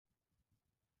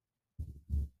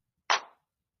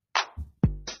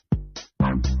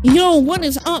Yo, what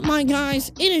is up, my guys?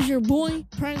 It is your boy,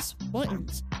 Press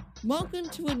Buttons. Welcome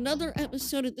to another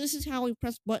episode of This Is How We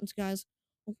Press Buttons, guys.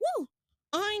 Woo!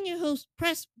 I'm your host,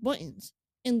 Press Buttons,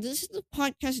 and this is the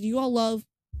podcast you all love.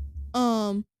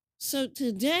 So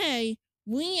today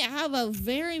we have a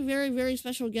very, very, very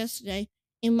special guest today,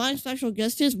 and my special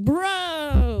guest is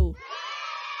Bro.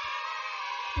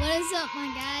 What is up,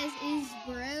 my guys? It is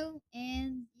Bro,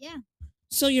 and yeah.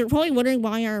 So you're probably wondering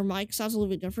why our mic sounds a little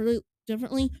bit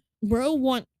differently. Bro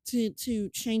want to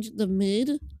change the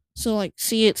mid, so like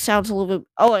see it sounds a little bit.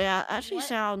 Oh yeah, actually What?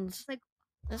 sounds. Like,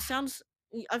 It sounds.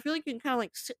 I feel like you can kind of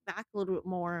like sit back a little bit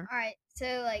more. all right,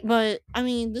 so like, But I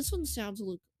mean, this one sounds a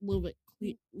little bit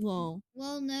low.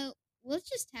 well, no, let's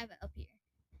just have it up here.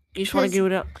 You just want to 'Cause- give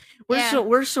it up. yeah.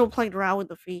 We're still playing around with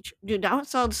the feature, dude. That one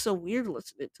sounds so weird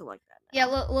listening to like that. Yeah,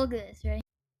 look at this, right?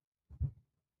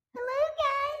 Hello,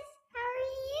 guys. How are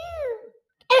you?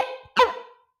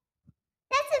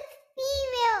 That's a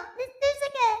female. There's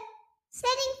like a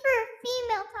setting for a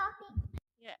female talking.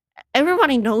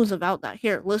 Everybody knows about that.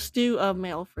 Here, let's do a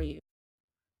male for you.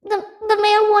 The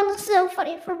male one's so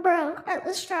funny for bro. All right,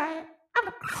 let's try it. I'm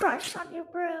a crush on you,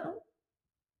 bro.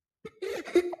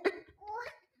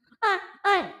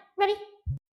 Alright, ready?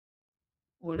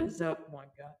 What is up, my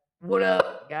guy? What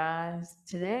up, guys?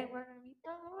 Today we're gonna be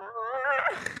talking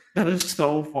about. That is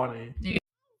so funny.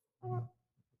 Hello?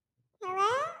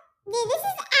 Yeah, this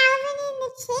is Alvin and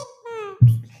the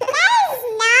Chipmunks. That is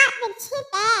not the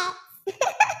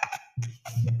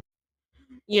Chipettes.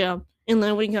 Yeah, and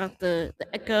then we got the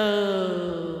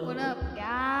echo. What up,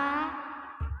 guys?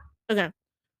 Okay,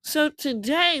 so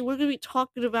today we're gonna be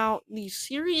talking about the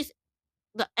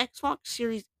Xbox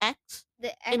Series X,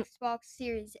 The And- Xbox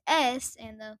Series S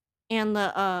and the and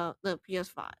the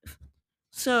PS5.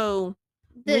 So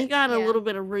we got a little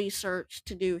bit of research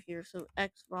to do here. So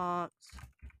Xbox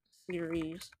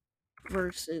Series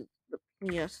versus the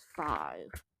PS5.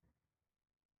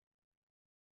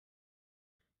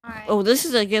 All right. Oh, this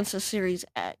is against the Series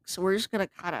X. So we're just gonna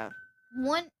kind of.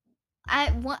 I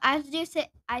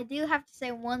do have to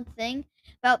say one thing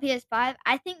about PS5.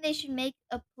 I think they should make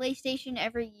a PlayStation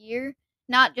every year,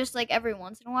 not just like every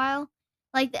once in a while.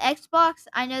 Like the Xbox,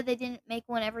 I know they didn't make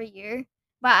one every year,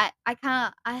 but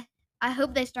I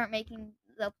hope they start making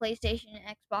the PlayStation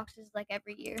and Xboxes like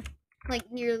every year, like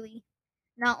yearly,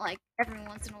 not like every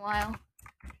once in a while.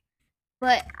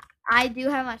 But I do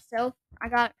have myself. I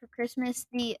got it for Christmas,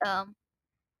 the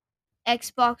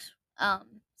Xbox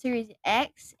Series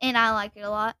X, and I like it a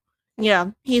lot.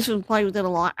 Yeah, he's been playing with it a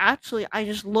lot. Actually, I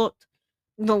just looked.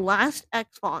 The last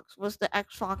Xbox was the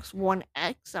Xbox One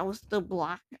X. That was the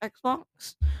black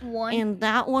Xbox. One. And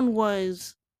that one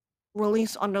was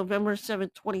released on November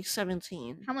 7th,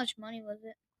 2017. How much money was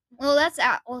it? Well, that's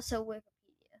also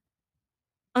Wikipedia.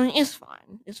 I mean, it's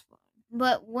fine. It's fine.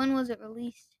 But when was it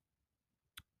released?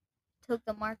 Took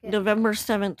the market. November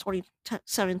 7th,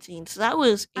 2017. So that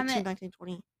was I meant- 18, 19,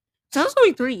 20. So that was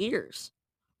only 3 years.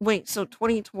 Wait, so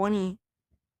 2020.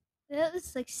 That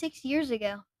was like 6 years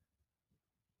ago.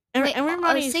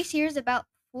 Everybody, 6 years, about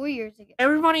 4 years ago.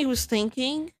 everybody was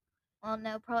thinking. Well,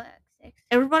 no, probably like 6.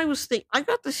 Everybody was thinking. I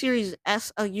got the Series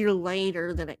S a year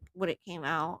later than when it came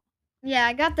out. Yeah,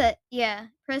 I got the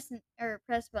press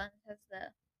button has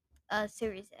the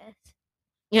Series S.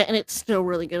 Yeah, and it's still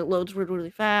really good. It loads really, really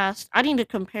fast. I need to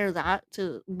compare that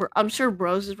to. I'm sure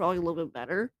Bros is probably a little bit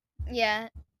better. Yeah,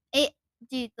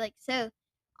 dude, like so,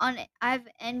 I have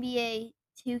NBA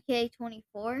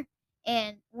 2K24,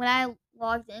 and when I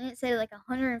logged in, it said like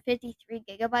 153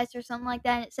 gigabytes or something like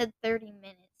that, and it said 30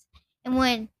 minutes. And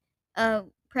when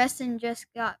Press Buttons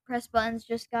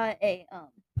just got a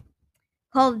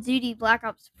Call of Duty Black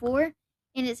Ops 4,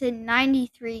 and it said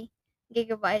 93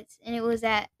 gigabytes, and it was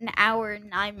at an hour and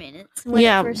 9 minutes.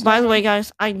 Yeah, by the way,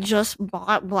 guys, I just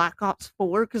bought Black Ops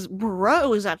 4 because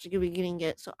Bro is actually gonna be getting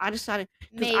it. So I decided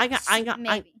because I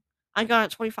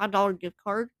got a $25 gift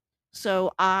card,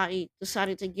 so I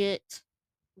decided to get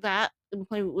that and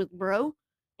play with Bro,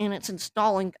 and it's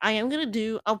installing.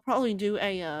 I'll probably do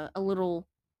a little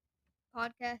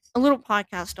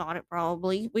podcast on it.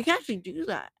 Probably we can actually do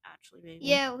that. Actually, maybe.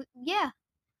 Yeah.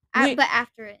 Wait, but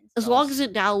after it installs. As long as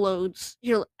it downloads.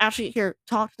 Here,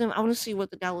 talk to them. I want to see what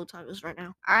the download time is right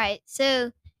now. All right,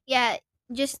 so yeah,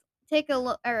 just take a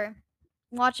look or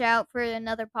watch out for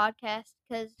another podcast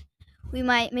because we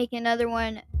might make another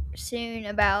one soon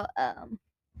about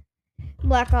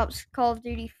Black Ops Call of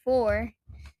Duty 4,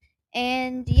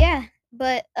 and yeah,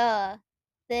 but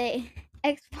the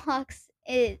Xbox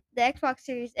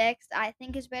Series X I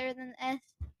think is better than the S,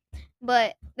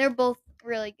 but they're both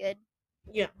really good.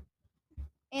 Yeah.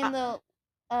 And the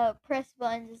Press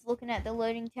Buttons is looking at the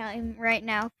loading time right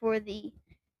now for the.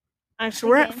 Alright, so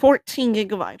we're at Okay. 14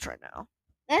 gigabytes right now.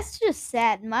 That's just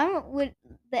sad. The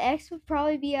X would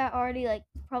probably be at already like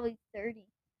probably 30.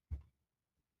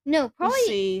 No, Let's probably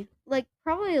see. like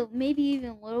probably maybe even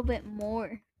a little bit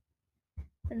more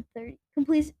than 30.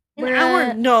 Complete An hour?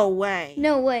 Bruh. No way.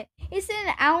 No way. It said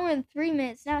an hour and 3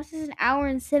 minutes. Now it says an hour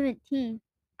and 17.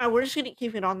 Alright, we're just gonna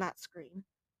keep it on that screen.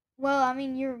 Well, I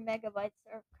mean your megabytes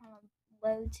are kind of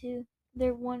low too.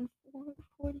 They're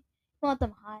 140. You want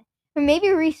them high, or maybe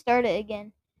restart it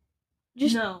again.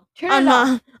 Just No. turn I'm it not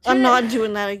off. I'm Turn not it-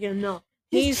 doing that again. No.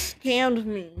 He scammed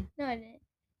me. No, I didn't.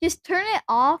 Just turn it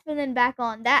off and then back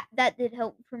on. That did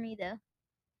help for me though.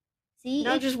 See?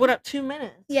 Now it just went up 2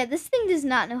 minutes. Yeah, this thing does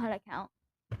not know how to count.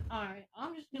 Alright,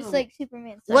 I'm just gonna Just like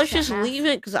Superman. sucks let's at just math. leave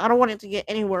it because I don't want it to get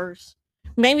any worse.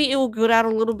 Maybe it will go down a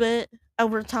little bit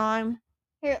over time.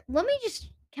 Here, let me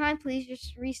just. Can I please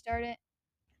just restart it?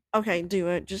 Okay, do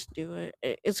it. Just do it.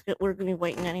 It's good. We're gonna be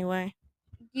waiting anyway.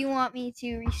 Do you want me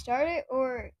to restart it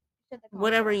or shut the console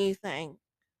Whatever off? you think.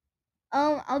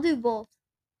 I'll do both.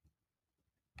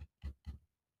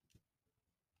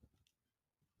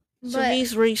 So But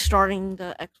he's restarting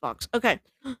the Xbox. Okay,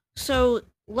 so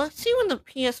let's see when the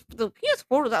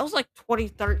PS4 that was like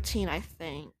 2013, I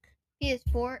think.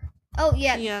 PS4. Oh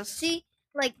yeah. Yes. See,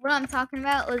 like what I'm talking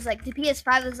about was like the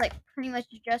PS5 was like pretty much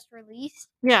just released.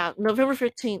 Yeah, November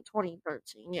 15th,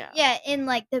 2013. Yeah. Yeah, and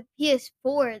like the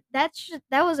PS4, that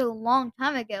was a long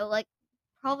time ago. Like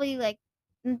probably like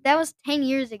that was 10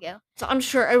 years ago. So I'm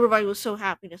sure everybody was so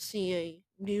happy to see a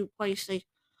new PlayStation.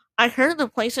 I heard the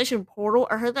PlayStation Portal.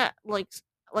 I heard that like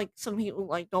some people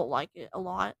like don't like it a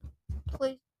lot.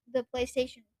 The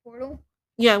PlayStation Portal.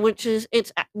 Yeah, which is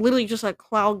it's literally just like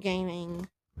cloud gaming.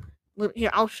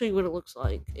 Here, I'll show you what it looks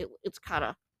like. It's kind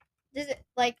of Is it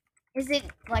like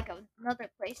another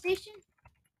PlayStation?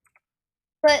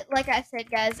 But like I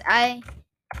said, guys, I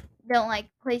don't like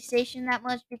PlayStation that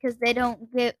much because they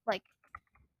don't get like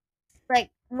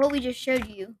what we just showed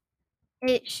you.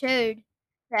 It showed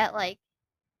that like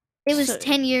it was So-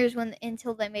 10 years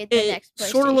until they made the it next PlayStation.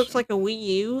 sort of looks like a Wii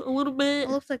U a little bit, It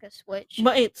looks like a Switch.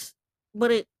 but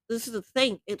this is the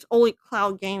thing. It's only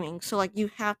cloud gaming, so like you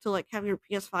have to like have your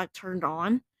PS5 turned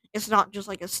on. It's not just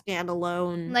like a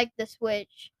standalone. like the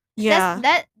Switch. yeah,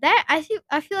 That I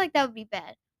feel like that would be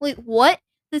bad. Wait, what?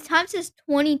 The time says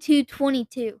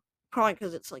 22:22. probably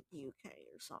because it's like UK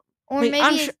or something. Or Wait, maybe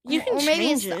I'm it's, sure- you can or maybe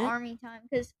it's change the it. army time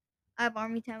because I have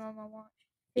army time on my watch.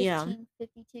 Yeah. 15:52,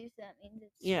 so that means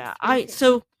it's Yeah, 3:50.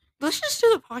 so let's just do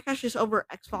the podcast just over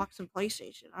Xbox and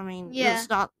PlayStation. I mean, Yeah. it's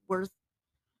not worth.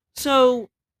 So,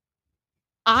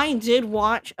 I did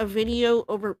watch a video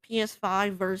over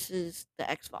PS5 versus the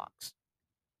Xbox.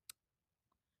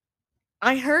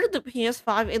 I heard the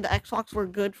PS5 and the Xbox were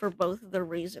good for both of their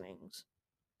reasonings.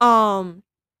 I'm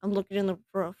looking in the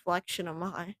reflection of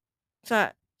my. Is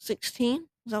that 16?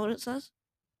 Is that what it says?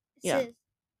 It yeah. says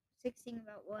 16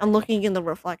 about what? I'm looking in the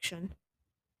reflection.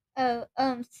 Oh,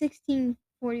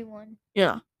 16:41.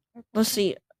 Yeah. Let's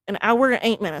see. An hour and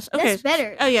 8 minutes. Okay. That's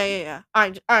better. Oh yeah.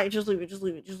 All right. Just leave it.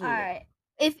 All right.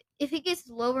 If it gets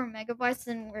lower megabytes,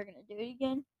 then we're gonna do it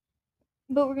again.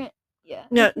 But we're gonna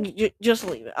No, just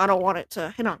leave it. I don't want it to.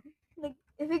 Hang on. like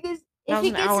if it gets That was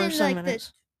if it an hour and gets in 7 like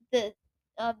minutes. the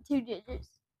 2 digits, it's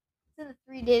in the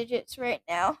 3 digits right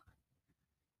now.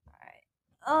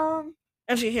 All right.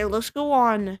 Actually, here, let's go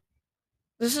on.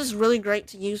 This is really great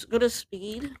to use. Go to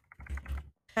speedtest.net.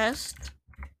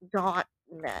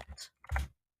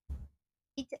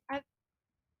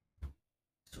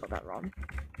 Spelled that wrong.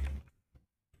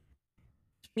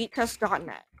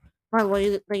 Speedtest.net. By the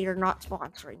way, they are not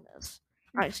sponsoring this.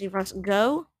 Alright, so you press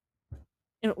go,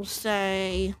 and it will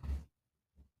say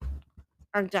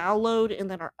our download and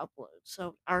then our upload.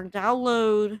 So our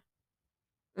download,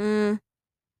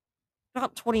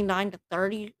 about 29 to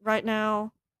 30 right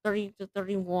now. 30 to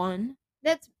 31.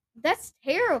 That's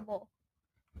terrible.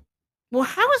 Well,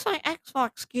 how is my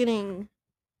Xbox getting...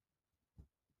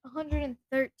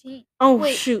 113. Oh,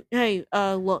 Wait. shoot. Hey,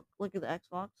 look at the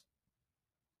Xbox.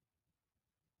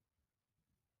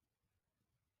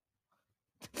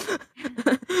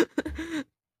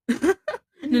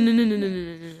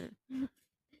 No.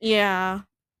 Yeah.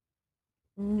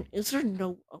 Is there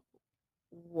no...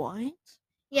 What?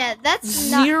 Yeah, that's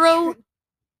Zero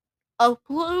not true.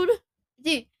 upload?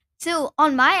 Dude, so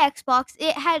on my Xbox,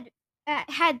 it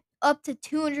had up to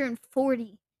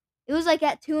 240. It was like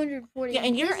at 240. Yeah,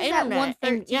 and your this is at internet,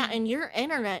 113. and your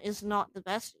internet is not the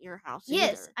best at your house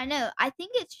Yes, either. I know. I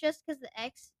think it's just because the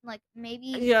X, like maybe.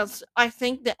 Yes, I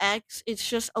think the X it's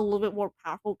just a little bit more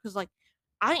powerful because like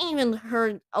I even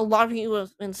heard a lot of people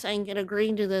have been saying and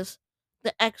agreeing to this.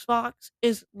 The Xbox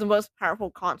is the most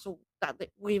powerful console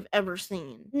we've ever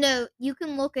seen. No, you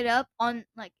can look it up on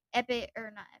like Epic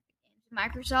or not Epic Games,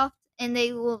 Microsoft, and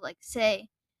they will like say,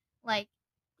 like,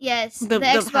 yes, the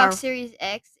Xbox Series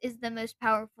X is the most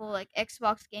powerful like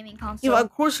Xbox gaming console. Yeah,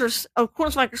 of course,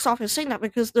 Microsoft is saying that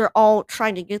because they're all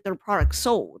trying to get their products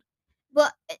sold.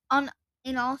 But and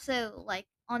also like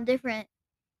on different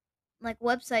like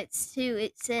websites too,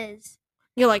 it says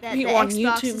like that people the on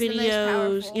Xbox YouTube is the most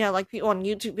videos. powerful. Like people on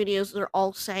YouTube videos, they're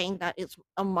all saying that it's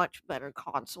a much better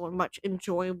console and much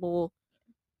enjoyable.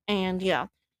 And yeah,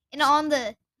 and on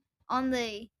the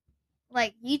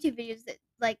like YouTube videos that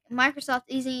like Microsoft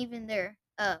isn't even their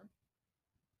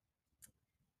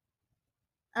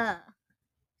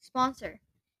sponsor.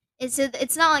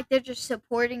 It's not like they're just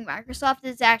supporting Microsoft.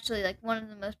 It's actually like one of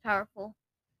the most powerful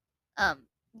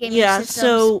gaming systems.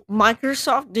 So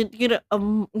Microsoft did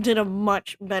a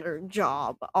much better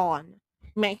job on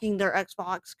making their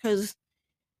Xbox, because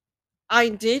I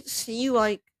did see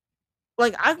like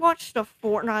I watched a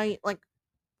Fortnite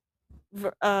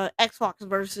Xbox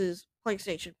versus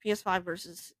PlayStation, PS5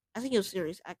 versus, I think it was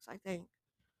Series X, I think.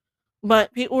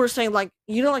 But people were saying like,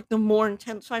 like the more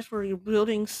intense fights where you're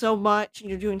building so much and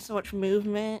you're doing so much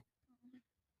movement.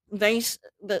 The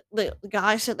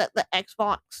guy said that the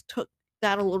Xbox took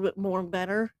that a little bit more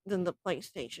better than the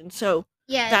PlayStation. So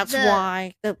yeah, that's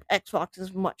why the Xbox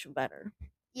is much better.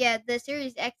 Yeah, the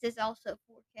Series X is also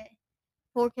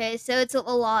 4K, so it's a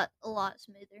lot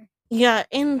smoother. Yeah,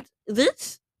 and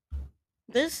this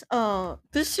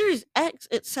Series X,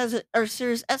 it says it, or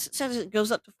Series S, it says it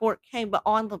goes up to 4K, but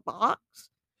on the box,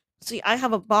 see, I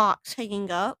have a box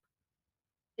hanging up.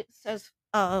 It says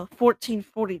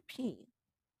 1440p,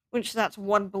 which that's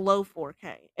one below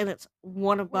 4K, and it's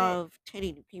one above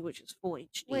 1080p, which is full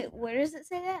HD. Wait, where does it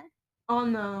say that?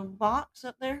 On the box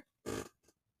up there.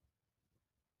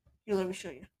 Here, let me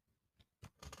show you.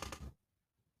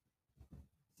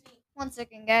 1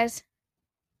 second, guys.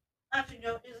 Actually,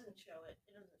 no, it doesn't show it.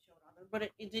 It doesn't show it on there, but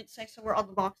it did say somewhere on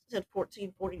the box it said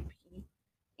 1440p.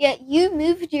 Yeah, you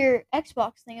moved your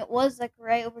Xbox thing. It was like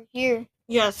right over here.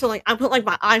 Yeah, so like I put like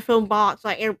my iPhone box,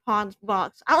 my AirPods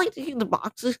box. I like to keep the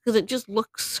boxes because it just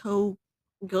looks so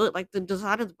good. Like the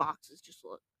design of the boxes just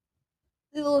look.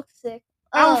 It looks sick.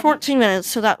 Hour 14 minutes,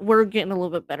 so that we're getting a little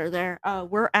bit better there.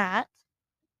 We're at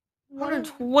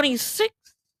 126,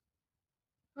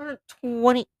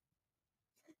 120,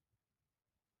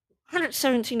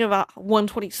 117 about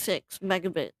 126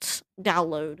 megabits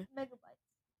download.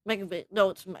 Megabit. No,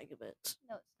 it's megabits.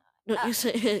 No, it's not. No, yes,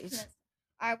 it is.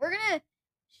 Alright, we're gonna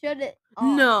shut it off.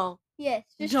 No. Yes,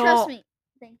 just trust me.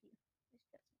 Thank you.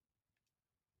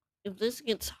 If this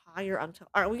gets higher, until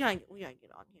all right, we gotta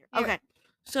get on here. Okay,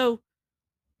 so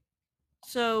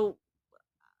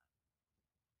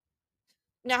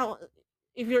now,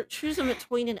 if you're choosing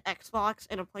between an Xbox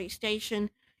and a PlayStation,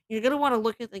 you're gonna want to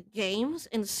look at the games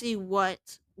and see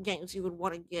what games you would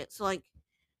want to get. So like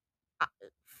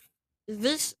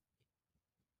the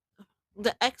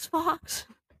Xbox.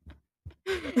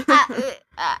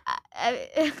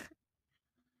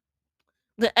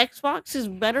 The Xbox is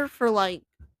better for like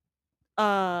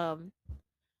I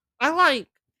like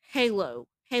Halo.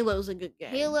 Halo's a good game.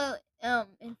 Halo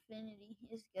Infinity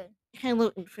is good.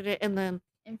 Halo Infinite, and then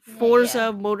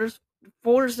Forza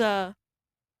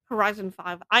Horizon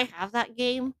 5. I have that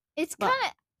game. It's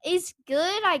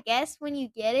good, I guess, when you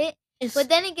get it. But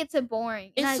then it gets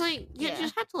boring. It's like you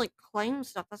just have to like claim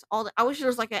stuff. That's all. I wish there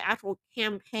was like an actual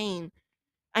campaign.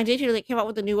 I did hear they came out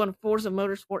with a new one, Forza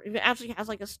Motorsport. If it actually has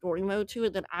like a story mode to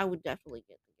it, then I would definitely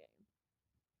get the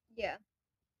game.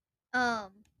 Yeah.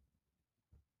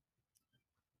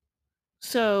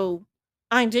 So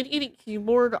I did get a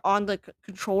keyboard on the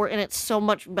controller, and it's so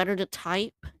much better to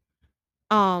type.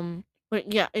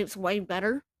 But yeah, it's way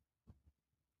better.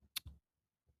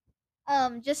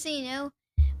 Just so you know,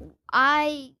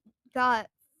 I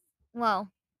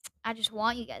just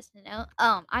want you guys to know.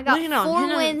 I got 4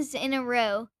 wins in a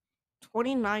row.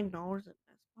 $29 at Best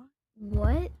Buy.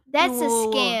 What? That's a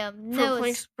scam. No,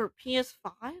 for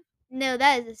PS5? No,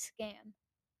 that is a scam.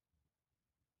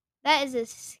 That is a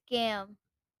scam.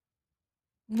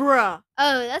 Bruh.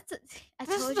 Oh, that's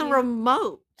the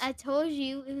remote. I told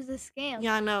you it was a scam.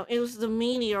 Yeah, I know. It was the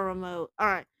Media remote.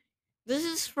 Alright. This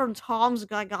is from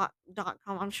TomsGuy.com.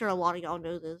 I'm sure a lot of y'all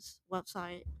know this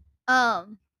website.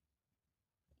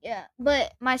 Yeah,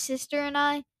 but my sister and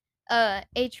I,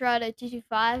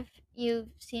 HROD225, you've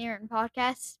seen her in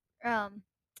podcasts,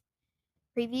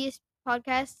 previous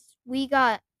podcasts, we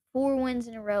got 4 wins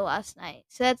in a row last night.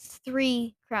 So that's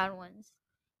 3 crown wins.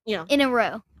 Yeah. In a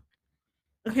row.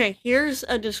 Okay, here's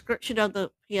a description of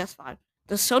the PS5.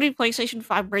 The Sony PlayStation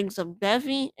 5 brings a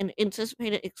bevy and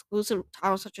anticipated exclusive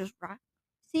titles such as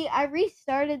See, I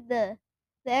restarted the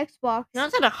Xbox. Now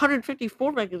it's at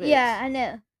 154 megabits. Yeah, I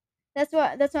know. That's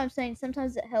what I'm saying.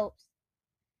 Sometimes it helps.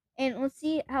 And let's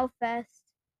see how fast.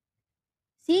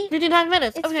 See, 59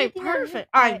 minutes. it's Okay, 59 minutes. perfect.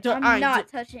 All right, I'm not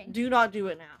touching. do not do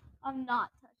it now. I'm not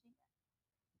touching.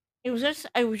 It was just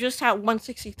at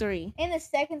 163. And the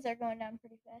seconds are going down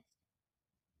pretty fast.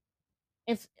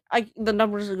 The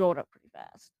numbers are going up pretty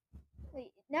fast.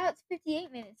 Wait, now it's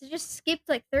 58 minutes. It just skipped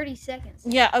like 30 seconds.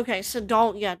 Yeah, okay, so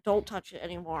don't touch it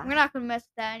anymore. We're not gonna mess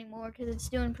with that anymore because it's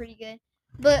doing pretty good.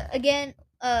 But again,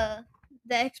 the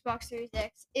Xbox Series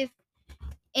X,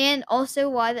 and also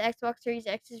why the Xbox Series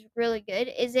X is really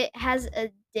good is it has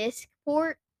a disc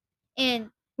port, and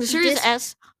The Series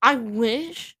S, I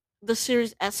wish the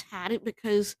Series S had it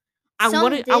because I Some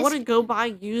want to disc- go buy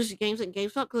used games at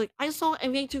GameStop because I saw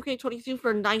NBA 2K22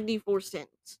 for 94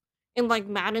 cents and like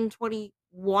Madden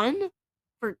 21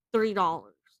 for $3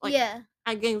 yeah,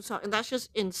 at GameStop, and that's just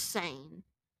insane.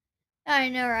 I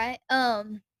know, right?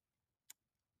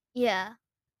 Yeah.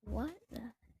 What?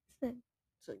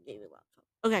 So gaming laptop.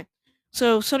 Okay,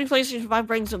 so Sony PlayStation 5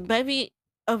 brings a bevy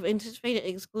of anticipated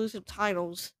exclusive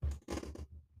titles.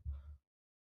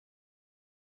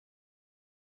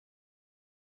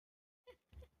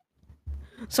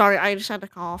 Sorry, I just had to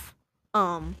cough.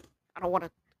 I don't want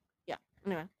to. Yeah.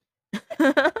 Anyway.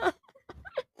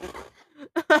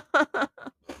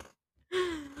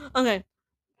 Okay.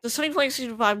 The Sony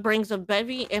PlayStation 5 brings a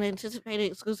bevy and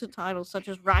anticipated exclusive titles such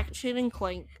as Ratchet and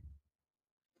Clank.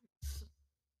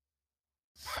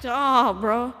 Stop,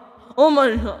 bro. Oh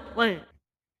my god. Wait.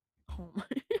 Oh my.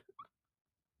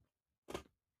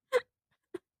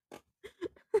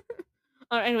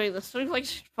 Anyway, the Sony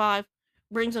PlayStation 5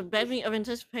 brings a bevy of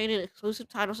anticipated exclusive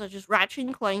titles such as Ratchet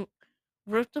and Clank,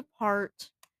 Rift Apart,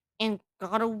 and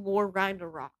God of War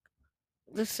Ragnarok.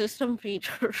 The system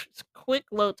features quick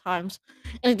load times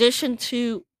in addition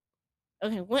to.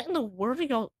 Okay, what in the world are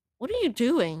y'all? What are you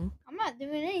doing? I'm not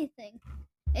doing anything.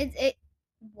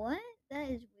 What? That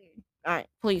is weird. All right,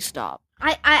 please stop.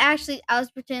 I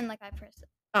was pretending like I pressed it.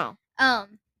 Oh.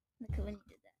 Look when you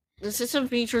did that. The system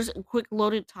features quick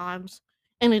loaded times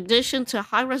in addition to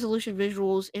high resolution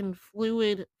visuals and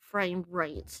fluid frame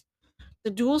rates. The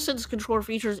DualSense controller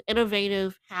features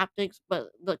innovative haptics,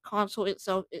 but the console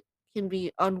itself can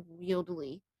be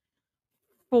unwieldy.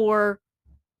 For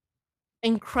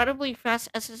incredibly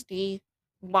fast SSD,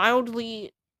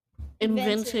 wildly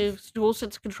inventive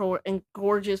DualSense controller, and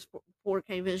gorgeous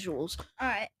 4K visuals. All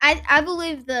right, I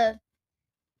believe the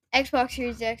Xbox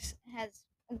Series X has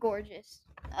gorgeous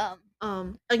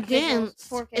against,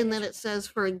 4K and then it says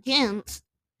for against,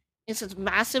 it says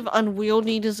massive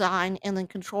unwieldy design, and then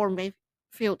controller may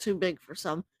feel too big for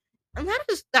some, and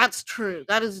that's true.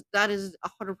 That is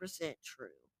 100% true.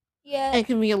 Yeah, it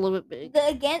can be a little bit big.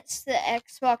 Against the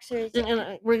Xbox Series X.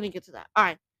 And we're gonna get to that. All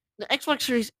right, the Xbox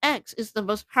Series X is the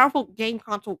most powerful game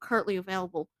console currently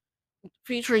available,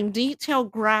 featuring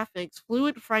detailed graphics,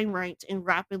 fluid frame rates, and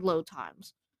rapid load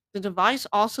times. The device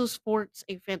also sports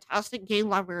a fantastic game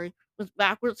library with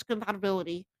backwards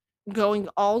compatibility, going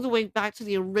all the way back to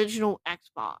the original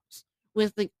Xbox.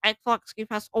 With the Xbox Game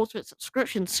Pass Ultimate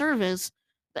subscription service,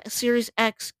 the Series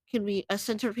X can be a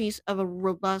centerpiece of a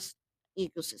robust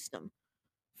ecosystem.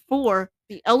 For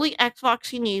the only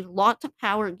Xbox you need, lots of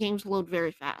power, games load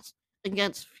very fast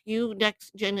against few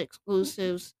next gen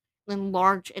exclusives and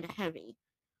large and heavy.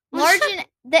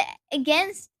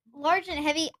 Against large and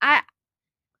heavy, I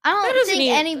don't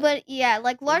think anybody. Yeah,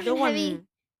 like large and heavy.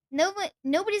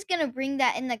 Nobody's gonna bring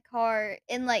that in the car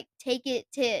and like take it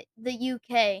to the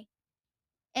UK,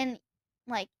 and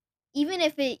like even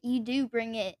if you do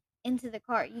bring it into the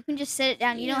car, you can just set it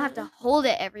down. You don't have to hold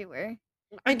it everywhere.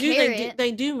 They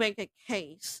do make a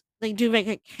case. They do make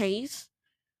a case,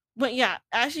 but yeah,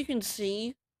 as you can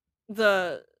see,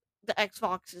 the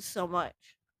Xbox is so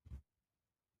much.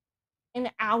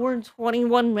 An hour and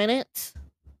 21 minutes.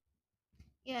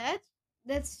 Yeah,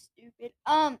 that's stupid.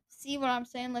 See what I'm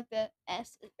saying? Like the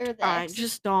S or the X. Alright,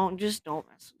 just don't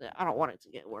mess with it. I don't want it to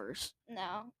get worse.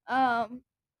 No.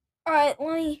 Alright, let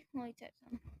me text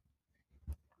him.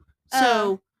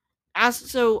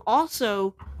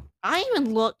 Also, I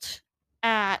even looked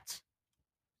at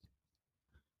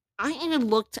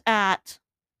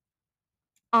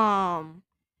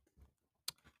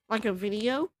like a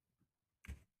video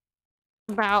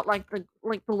about like the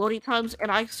loading times,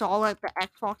 and I saw that the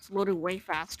Xbox loaded way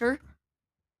faster,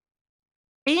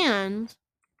 and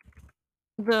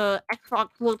the Xbox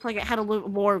looked like it had a little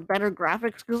more better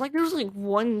graphics because like there was like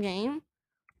one game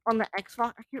on the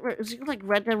Xbox. I can't remember. Is it like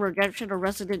Red Dead Redemption or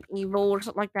Resident Evil or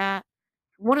something like that?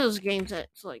 One of those games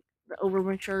that's like the over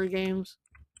mature games.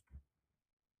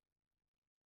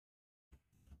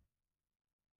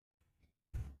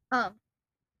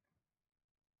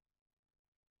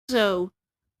 So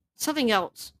something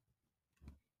else.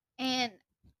 And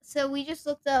so we just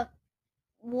looked up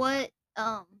what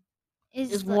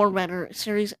Is like- more better,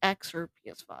 Series X or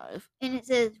PS5? and it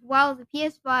says while the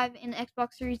PS5 and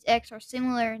Xbox Series X are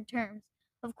similar in terms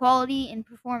of quality and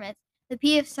performance, the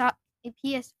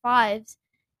PS5's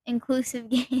inclusive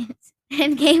games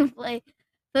and gameplay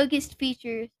focused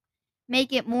features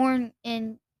make it more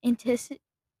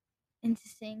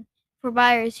interesting for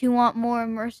buyers who want more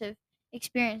immersive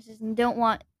experiences and don't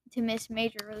want to miss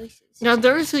major releases. Now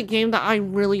there is a game that I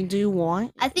really do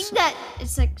want. I think that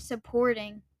it's like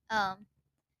supporting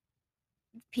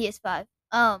PS5.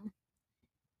 I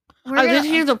did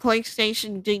hear the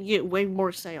PlayStation did get way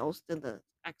more sales than the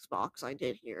Xbox. I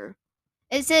did hear.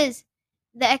 It says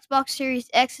the Xbox Series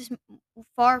X is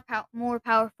far more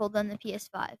powerful than the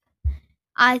PS5.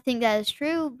 I think that is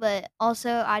true, but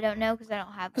also I don't know because I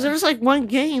don't have Because one. there's like one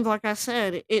game, like I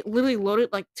said, it literally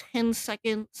loaded like 10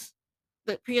 seconds.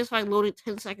 The PS5 loaded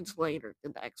 10 seconds later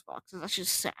than the Xbox. And that's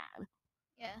just sad.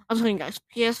 Yeah. I'm telling you guys,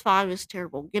 PS5 is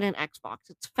terrible. Get an Xbox.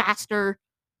 It's faster,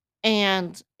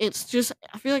 and it's just,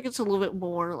 I feel like it's a little bit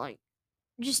more like,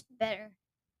 Just better.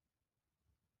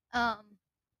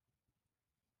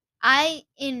 I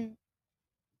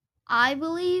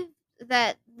believe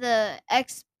that the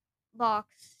Xbox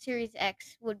Series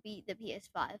X would beat the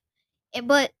PS5.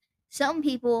 But some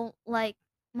people, like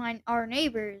our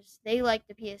neighbors, they like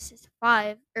the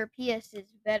PS5 or PS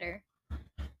is better.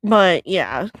 but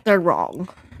yeah, they're wrong.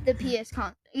 The PS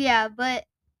yeah, but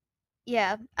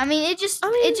yeah, I mean it just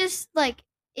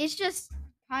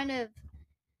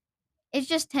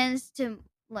tends to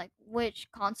like which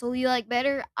console you like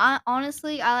better. I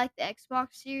like the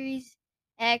Xbox Series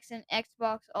X and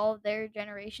Xbox all of their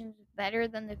generations better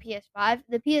than the PS5.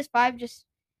 The PS5 just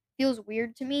feels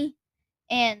weird to me,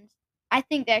 and I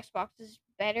think the Xbox is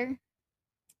better.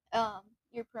 Yeah,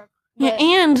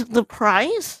 and the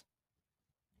price.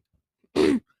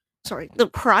 Sorry, the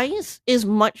price is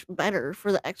much better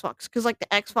for the Xbox because like the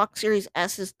Xbox Series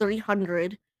S is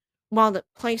 $300, while the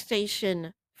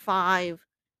PlayStation 5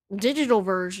 digital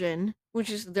version, which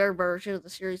is their version of the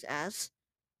Series S,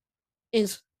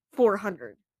 is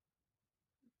 $400.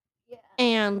 Yeah.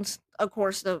 And of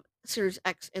course, the Series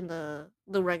X and the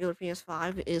regular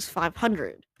PS5 is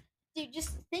 $500. Dude,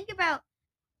 just think about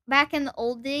back in the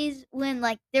old days when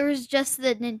like there was just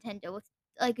the Nintendo with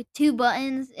like 2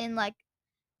 buttons and like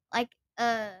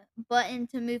a button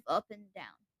to move up and down.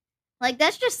 Like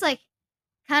that's just like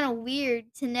kind of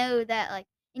weird to know that like,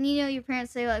 and your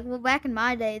parents say like, well, back in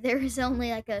my day there was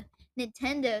only like a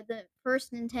Nintendo, the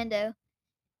first Nintendo.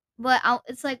 But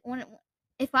it's like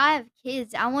if I have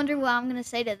kids, I wonder what I'm gonna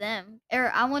say to them,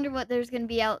 or I wonder what there's gonna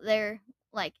be out there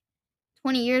like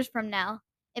 20 years from now.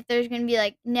 If there's gonna be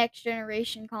like next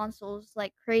generation consoles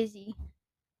like crazy,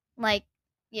 like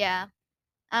yeah,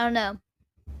 I don't know.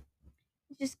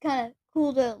 It's just kind of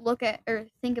cool to look at or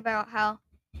think about how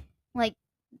like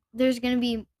there's gonna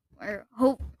be or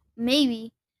hope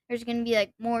maybe there's gonna be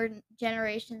like more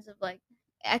generations of like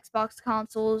Xbox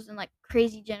consoles and like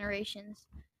crazy generations.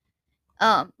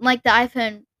 Like the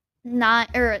iPhone 9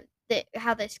 or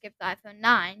how they skipped the iPhone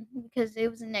 9 because it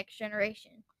was the next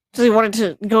generation. So they wanted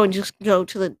to go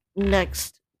to the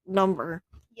next number.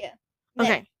 Yeah.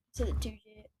 Okay. To the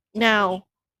 2-digit. Now,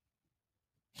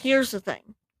 here's the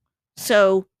thing.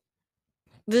 So,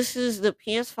 this is the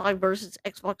PS5 versus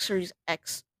Xbox Series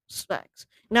X specs.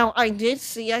 Now, I did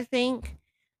see, I think,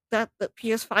 that the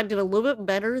PS5 did a little bit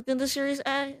better than the Series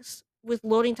X with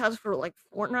loading times for, like,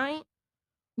 Fortnite.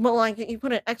 But, like, you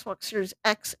put an Xbox Series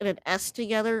X and an S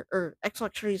together, or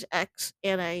Xbox Series X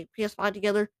and a PS5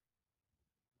 together,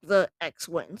 the X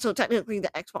wins. So, technically, the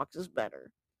Xbox is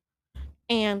better.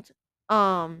 And,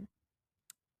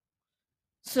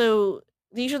 so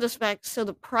these are the specs. So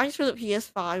the price for the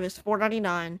PS5 is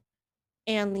 $499,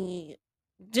 and the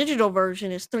digital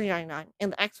version is $399,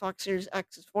 and the Xbox Series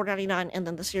X is $499, and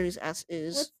then the Series S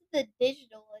is. What's the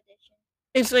digital edition?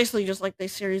 It's basically just like the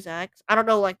Series X. I don't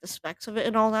know like the specs of it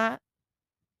and all that,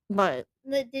 but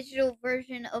the digital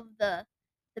version of the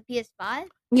PS5.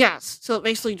 Yes, so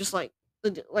basically just like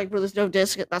where there's no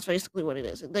disc. That's basically what it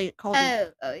is. They call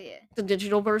it Oh yeah. the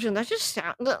digital version. That just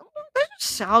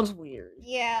sounds weird.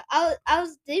 Yeah, I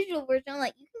was digital version. I'm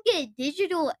like, you can get a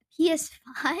digital PS5.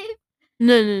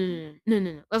 No.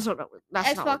 That's not.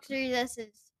 That's not. Xbox Series S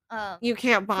is You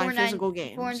can't buy $499 physical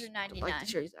games. $499. Like the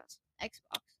Series S.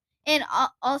 Xbox. And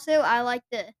also, I like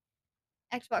the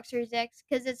Xbox Series X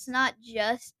because it's not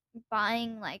just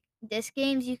buying like disc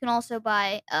games. You can also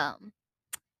buy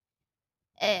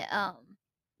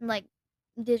like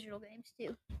digital games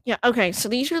too. Yeah, okay, so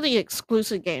these are the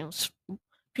exclusive games.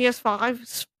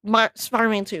 PS5,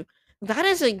 Spider-Man 2. That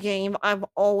is a game I've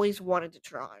always wanted to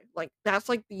try. Like, that's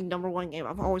like the number one game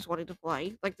I've always wanted to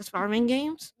play. Like the Spider-Man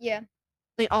games. Yeah.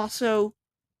 They also.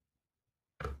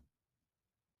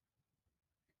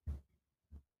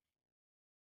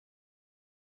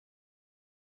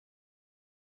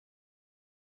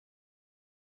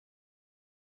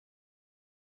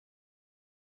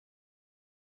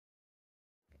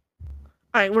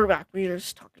 Alright, we're back. We were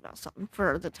just talking about something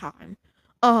for the time.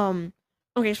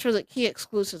 Okay, so the key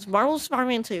exclusives. Marvel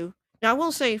Spider-Man 2. Now, I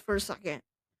will say for a second,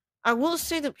 I will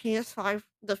say the PS5,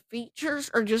 the features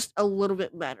are just a little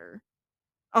bit better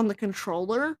on the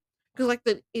controller. Because, like,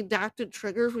 the adapted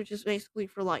triggers, which is basically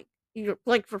for, like,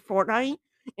 like for Fortnite,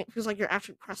 it feels like you're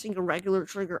actually pressing a regular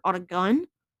trigger on a gun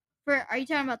Are you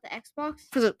talking about the Xbox?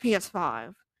 for the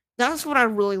PS5. That's what I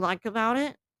really like about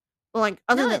it. But, like,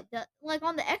 other than. Like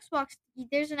on the Xbox,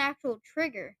 there's an actual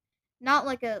trigger, not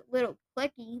like a little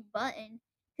clicky button.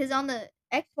 Because on the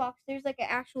Xbox, there's like an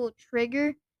actual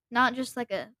trigger, not just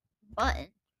like a button.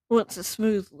 Well, it's a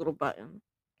smooth little button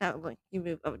that, like, you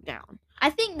move up and down. I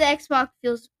think the Xbox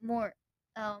feels more.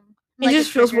 It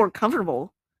just feels more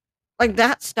comfortable. Like,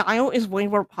 that style is way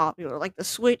more popular. Like, the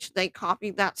Switch, they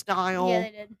copied that style. Yeah,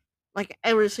 they did. Like,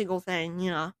 every single thing,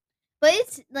 you know. But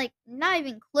it's, like, not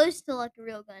even close to, like, a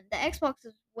real gun. The Xbox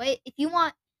is way... If you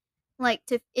want, like,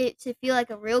 to feel like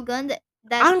a real gun,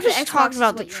 I'm just talking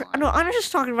about the trigger. No, I'm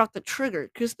just talking about the trigger.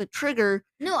 Because the trigger...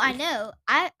 No, I know.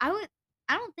 I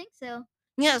don't think so.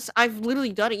 Yes, I've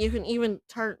literally done it. You can even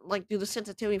do the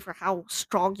sensitivity for how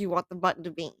strong you want the button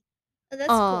to be. Oh, that's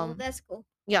cool. That's cool.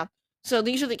 Yeah. So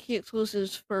these are the key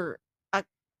exclusives for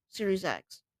Series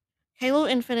X. Halo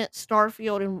Infinite,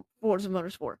 Starfield, and Forza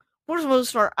Motorsport. Forza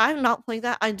Motorsport, I have not played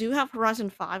that. I do have Horizon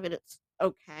 5, and it's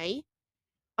okay.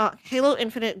 Halo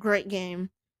Infinite, great game.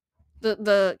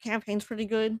 The campaign's pretty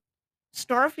good.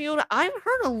 Starfield, I've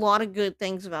heard a lot of good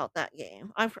things about that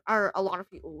game. A lot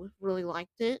of people really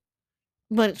liked it.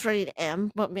 But it's ready to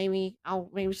end. But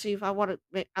I'll see if I want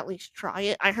to at least try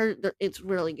it. I heard that it's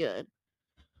really good.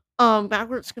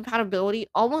 Backwards compatibility.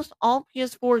 Almost all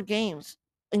PS4 games,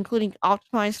 including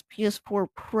optimized PS4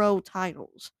 Pro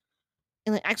titles.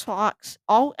 In the Xbox,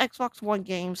 all Xbox One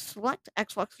games, select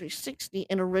Xbox 360,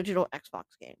 and original Xbox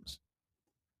games.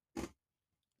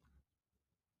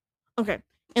 Okay.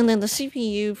 And then the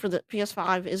CPU for the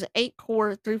PS5 is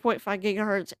 8-core, 3.5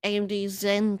 gigahertz AMD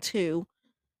Zen 2.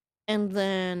 And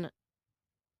then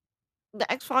the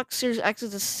Xbox Series X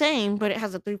is the same, but it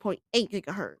has a 3.8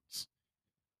 gigahertz.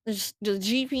 The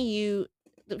GPU,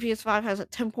 the PS5 has a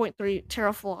 10.3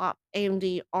 teraflop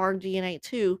AMD RDNA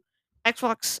 2.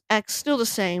 Xbox X still the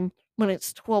same, but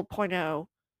it's 12.0.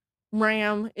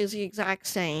 RAM is the exact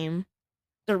same.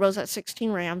 They're both at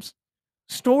 16 RAMs.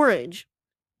 Storage,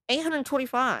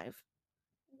 825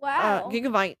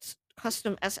 gigabytes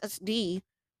custom SSD.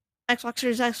 Xbox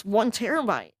Series X 1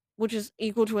 terabyte, which is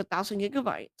equal to 1,000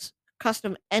 gigabytes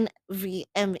custom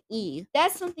NVMe.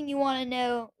 That's something you want to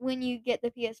know when you get the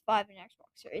PS5 and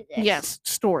Xbox Series X. Yes,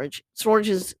 storage. Storage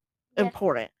is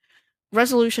important.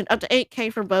 Resolution up to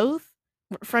 8K for both.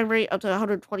 Frame rate up to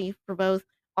 120 for both.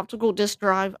 Optical disc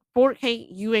drive,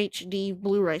 4K UHD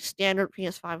Blu-ray, standard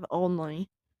PS5 only.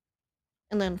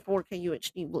 And then 4K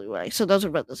UHD Blu-ray. So those are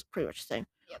both pretty much the same.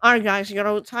 Yep. Alright guys, you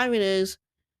know what time it is.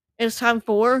 It's time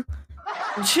for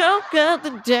Joke of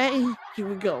the Day. Here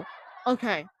we go.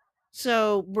 Okay.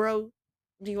 So, bro,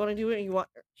 do you want to do it?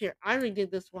 Here, I already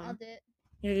did this one. I'll do it.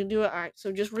 You're gonna do it? Alright,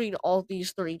 so just read all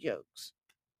these 3 jokes.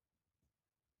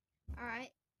 Alright.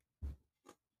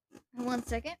 1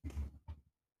 second.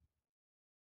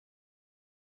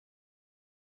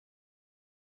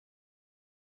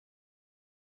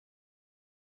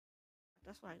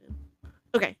 That's what I did.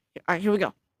 Okay. Alright, here we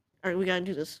go. Alright, we gotta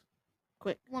do this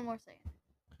quick. 1 more second.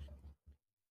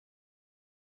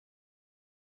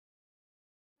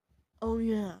 Oh,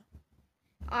 yeah.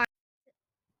 Alright.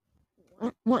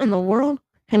 What in the world?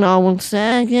 Hang on 1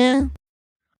 second.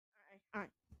 Alright.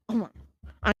 Come on.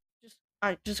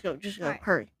 Just go. Right.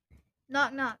 Hurry.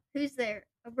 Knock, knock. Who's there?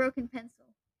 A broken pencil.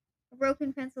 A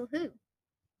broken pencil who?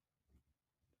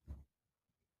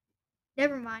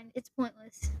 Never mind. It's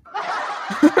pointless.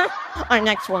 Alright,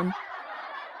 next one.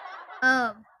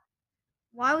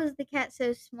 Why was the cat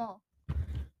so small?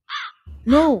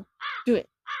 No. Do it.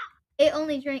 It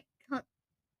only drank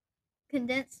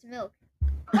condensed milk.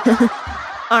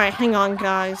 Alright, hang on,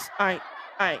 guys. Alright.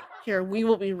 here. We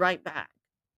will be right back.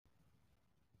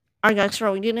 Alright, guys,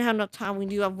 so we didn't have enough time. We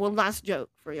do have one last joke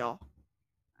for y'all.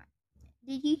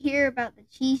 Did you hear about the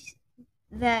cheese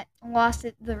that lost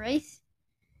at the race?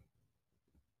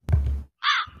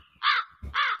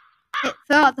 It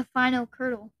fell at the final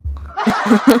curdle.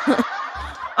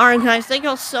 Alright, guys, thank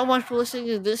y'all so much for listening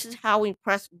to This Is How We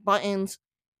Press Buttons.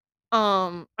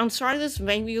 I'm sorry this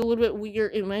may be a little bit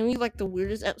weird. It may be like the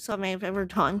weirdest episode I may have ever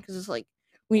done because it's like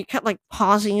we kept like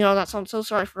pausing, that. So I'm so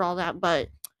sorry for all that. But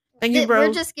thank you, bro,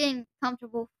 We're just getting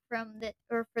comfortable for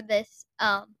this.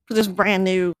 For this brand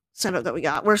new setup that we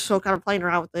got. We're still kind of playing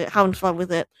around with it, having fun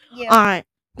with it. Yeah. Alright,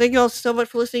 thank y'all so much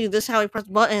for listening to This Is How We Press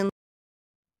Buttons.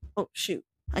 Oh shoot,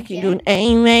 I keep doing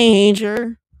A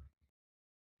major.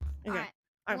 Okay. Alright.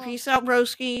 Alright, well- peace out,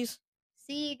 broskies.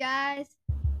 See you guys.